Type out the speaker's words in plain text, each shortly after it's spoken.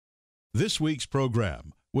This week's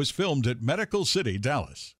program was filmed at Medical City,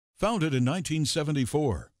 Dallas. Founded in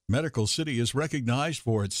 1974, Medical City is recognized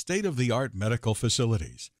for its state-of-the-art medical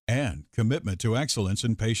facilities and commitment to excellence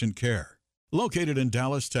in patient care. Located in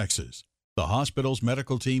Dallas, Texas, the hospital's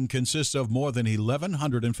medical team consists of more than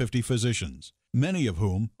 1,150 physicians, many of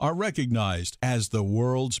whom are recognized as the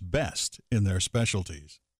world's best in their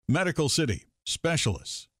specialties. Medical City,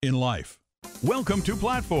 specialists in life. Welcome to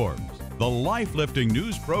Platforms, the life-lifting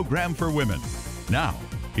news program for women. Now,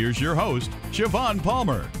 here's your host, Siobhan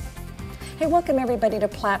Palmer. Hey, welcome everybody to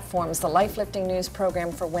Platforms, the life-lifting news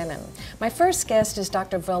program for women. My first guest is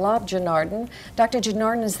Dr. Vallabh Janardhan. Dr.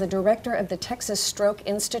 Janardhan is the director of the Texas Stroke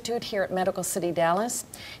Institute here at Medical City, Dallas.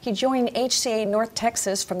 He joined HCA North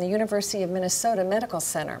Texas from the University of Minnesota Medical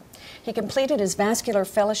Center. He completed his Vascular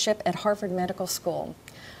Fellowship at Harvard Medical School.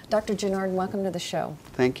 Dr. Janardhan, welcome to the show.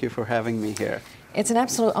 Thank you for having me here. It's an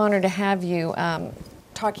absolute honor to have you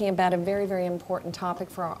talking about a very, very important topic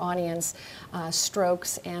for our audience,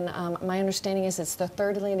 strokes. And my understanding is it's the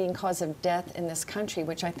third leading cause of death in this country,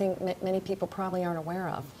 which I think many people probably aren't aware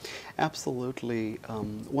of. Absolutely.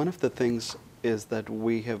 One of the things is that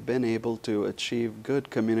we have been able to achieve good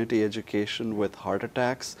community education with heart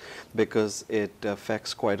attacks because it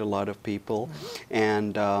affects quite a lot of people.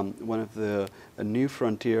 And one of the new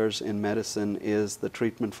frontiers in medicine is the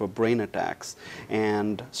treatment for brain attacks.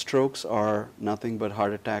 And strokes are nothing but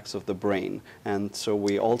heart attacks of the brain. And so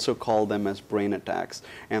we also call them as brain attacks.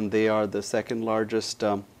 And they are the second largest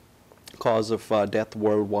cause of death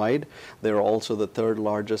worldwide. They're also the third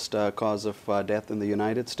largest cause of death in the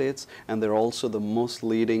United States, and they're also the most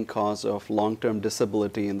leading cause of long-term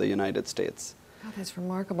disability in the United States. Oh, that's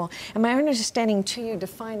remarkable. And my understanding too, you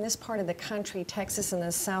define this part of the country, Texas and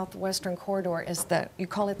the southwestern corridor, is that you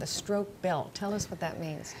call it the stroke belt. Tell us what that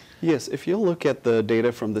means. Yes, if you look at the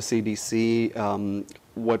data from the CDC,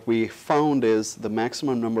 what we found is the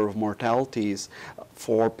maximum number of mortalities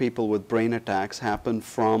for people with brain attacks happen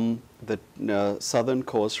from the southern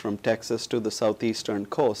coast, from Texas to the southeastern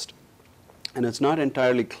coast. And it's not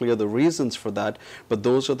entirely clear the reasons for that, but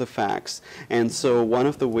those are the facts. And so one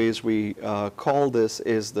of the ways we call this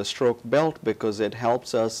is the stroke belt, because it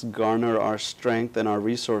helps us garner our strength and our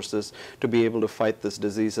resources to be able to fight this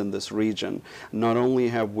disease in this region. Not only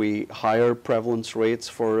have we higher prevalence rates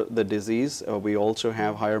for the disease, we also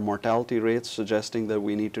have higher mortality rates, suggesting that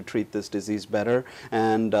we need to treat this disease better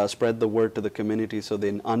and spread the word to the community so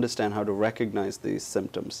they understand how to recognize these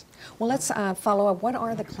symptoms. Well, let's follow up. What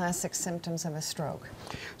are the classic symptoms of a stroke?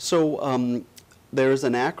 So there is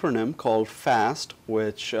an acronym called FAST,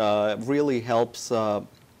 which really helps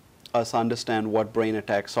us understand what brain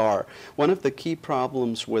attacks are. One of the key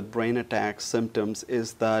problems with brain attack symptoms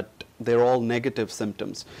is that they're all negative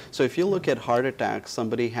symptoms. So if you look at heart attacks,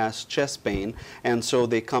 somebody has chest pain, and so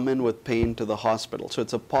they come in with pain to the hospital. So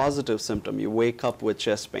it's a positive symptom. You wake up with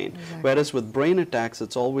chest pain. Exactly. Whereas with brain attacks,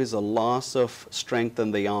 it's always a loss of strength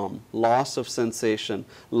in the arm, loss of sensation,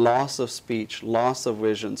 loss of speech, loss of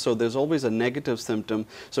vision. So there's always a negative symptom.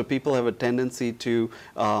 So people have a tendency to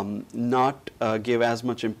not give as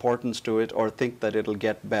much importance to it or think that it'll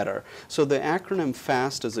get better. So the acronym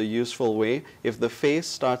FAST is a useful way. If the face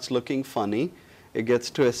starts looking funny, it gets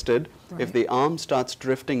twisted. Right. If the arm starts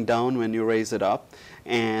drifting down when you raise it up,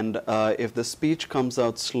 and if the speech comes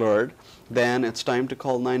out slurred, then it's time to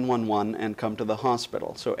call 911 and come to the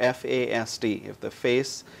hospital. So FAST, if the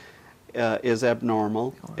face is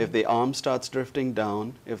abnormal, if the arm starts drifting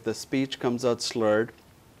down, if the speech comes out slurred,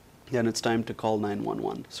 then it's time to call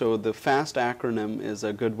 911. So the FAST acronym is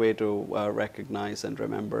a good way to recognize and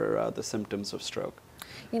remember the symptoms of stroke.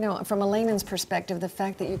 You know, from a layman's perspective, the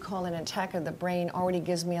fact that you call it an attack of the brain already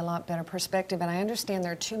gives me a lot better perspective, and I understand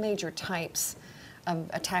there are two major types of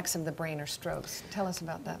attacks of the brain or strokes. Tell us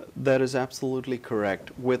about that. That is absolutely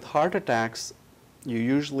correct. With heart attacks, you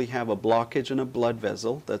usually have a blockage in a blood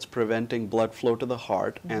vessel that's preventing blood flow to the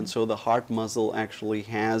heart, and so the heart muscle actually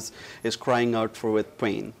is crying out with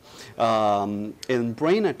pain. In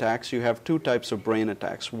brain attacks, you have two types of brain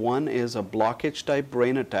attacks. One is a blockage type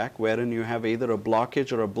brain attack, wherein you have either a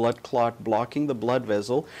blockage or a blood clot blocking the blood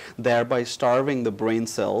vessel, thereby starving the brain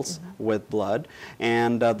cells with blood.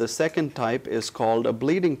 And the second type is called a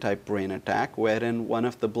bleeding type brain attack, wherein one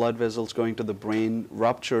of the blood vessels going to the brain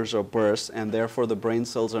ruptures or bursts, and therefore the brain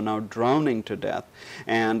cells are now drowning to death.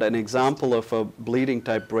 And an example of a bleeding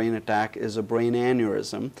type brain attack is a brain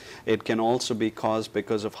aneurysm. It can also be caused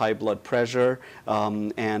because of high blood pressure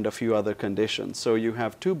and a few other conditions. So you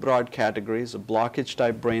have two broad categories: blockage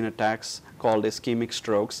type brain attacks called ischemic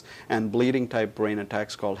strokes and bleeding type brain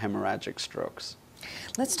attacks called hemorrhagic strokes.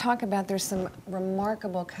 Let's talk about, there's some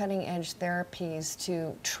remarkable cutting-edge therapies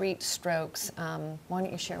to treat strokes. Why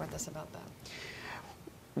don't you share with us about that?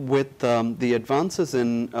 With the advances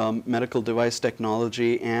in medical device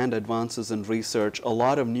technology and advances in research, a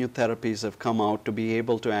lot of new therapies have come out to be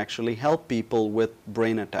able to actually help people with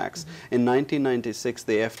brain attacks. Mm-hmm. In 1996,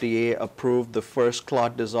 the FDA approved the first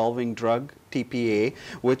clot-dissolving drug, TPA,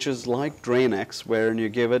 which is like Dranex, where you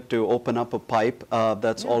give it to open up a pipe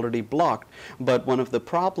that's already blocked. But one of the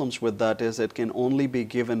problems with that is it can only be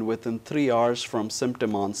given within 3 hours from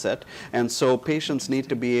symptom onset. And so patients need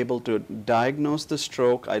to be able to diagnose the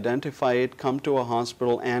stroke, identify it, come to a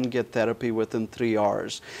hospital, and get therapy within 3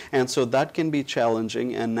 hours. And so that can be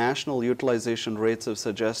challenging, and national utilization rates have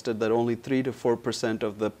suggested that only 3 to 4%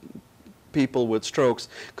 of the people with strokes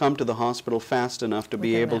come to the hospital fast enough to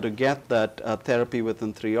be able to get that therapy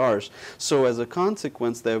within 3 hours. So as a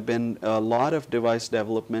consequence, there have been a lot of device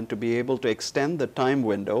development to be able to extend the time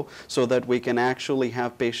window so that we can actually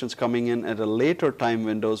have patients coming in at a later time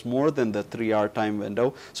windows more than the 3-hour time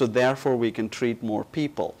window, so therefore we can treat more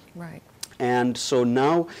people. Right. And so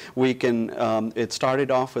now we can, it started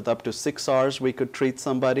off with up to 6 hours we could treat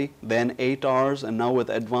somebody, then 8 hours, and now with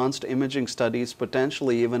advanced imaging studies,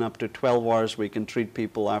 potentially even up to 12 hours we can treat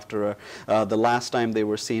people after the last time they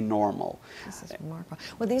were seen normal. This is remarkable.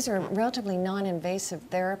 Well, these are relatively non-invasive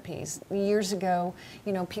therapies. Years ago,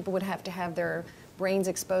 you know, people would have to have their brains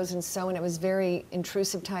exposed and so on. It was very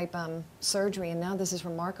intrusive type surgery, and now this is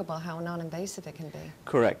remarkable how non-invasive it can be.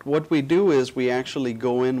 Correct. What we do is we actually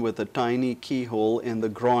go in with a tiny keyhole in the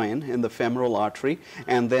groin, in the femoral artery,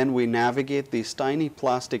 and then we navigate these tiny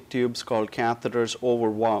plastic tubes called catheters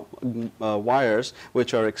over wires,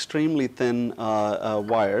 which are extremely thin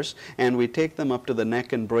wires, and we take them up to the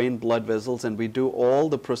neck and brain blood vessels, and we do all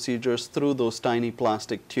the procedures through those tiny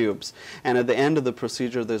plastic tubes. And at the end of the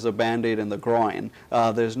procedure, there's a Band-Aid in the groin.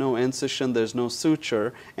 There's no incision, there's no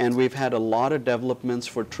suture, and we've had a lot of developments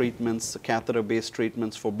for treatments, catheter-based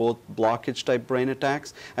treatments for both blockage-type brain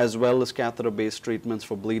attacks as well as catheter-based treatments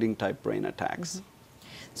for bleeding-type brain attacks. Mm-hmm.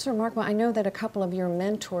 It's remarkable. I know that a couple of your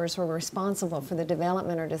mentors were responsible for the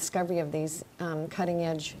development or discovery of these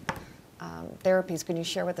cutting-edge therapies. Could you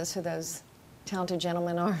share with us who those talented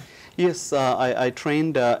gentlemen are? Yes, I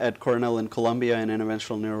trained at Cornell and Columbia in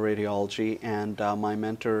Interventional Neuroradiology, and my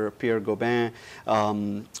mentor, Pierre Gobin,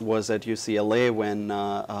 was at UCLA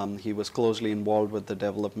when he was closely involved with the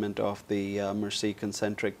development of the Mercy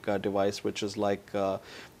concentric device, which is like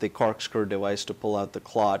the corkscrew device to pull out the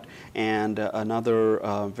clot. And another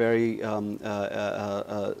very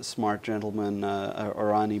smart gentleman,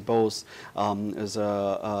 Arani Bose, is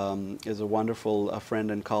a wonderful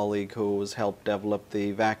friend and colleague who has helped develop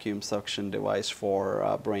the vacuum suction device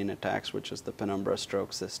for brain attacks, which is the Penumbra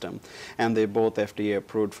stroke system. And they both FDA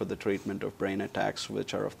approved for the treatment of brain attacks,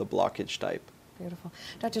 which are of the blockage type. Beautiful.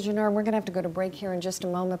 Dr. Janardhan, we're going to have to go to break here in just a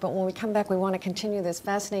moment, but when we come back, we want to continue this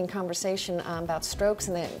fascinating conversation about strokes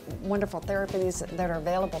and the wonderful therapies that are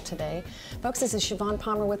available today. Folks, this is Siobhan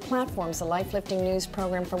Palmer with Platforms, the life-lifting news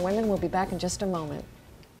program for women. We'll be back in just a moment.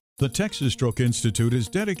 The Texas Stroke Institute is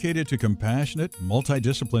dedicated to compassionate,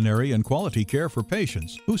 multidisciplinary, and quality care for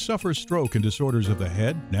patients who suffer stroke and disorders of the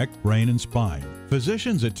head, neck, brain, and spine.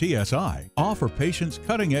 Physicians at TSI offer patients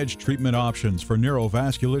cutting-edge treatment options for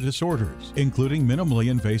neurovascular disorders, including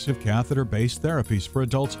minimally invasive catheter-based therapies for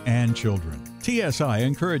adults and children. TSI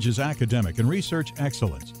encourages academic and research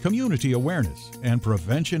excellence, community awareness, and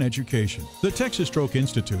prevention education. The Texas Stroke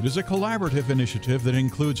Institute is a collaborative initiative that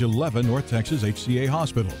includes 11 North Texas HCA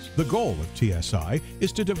hospitals. The goal of TSI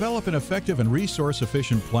is to develop an effective and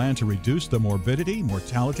resource-efficient plan to reduce the morbidity,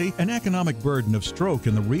 mortality, and economic burden of stroke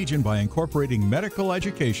in the region by incorporating medical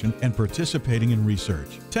education and participating in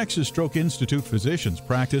research. Texas Stroke Institute physicians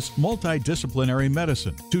practice multidisciplinary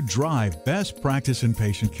medicine to drive best practice in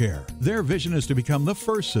patient care. Their vision is to become the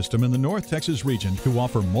first system in the North Texas region to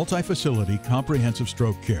offer multi-facility comprehensive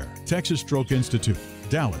stroke care. Texas Stroke Institute,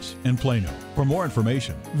 Dallas, and Plano. For more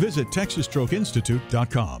information, visit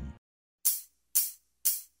texasstrokeinstitute.com.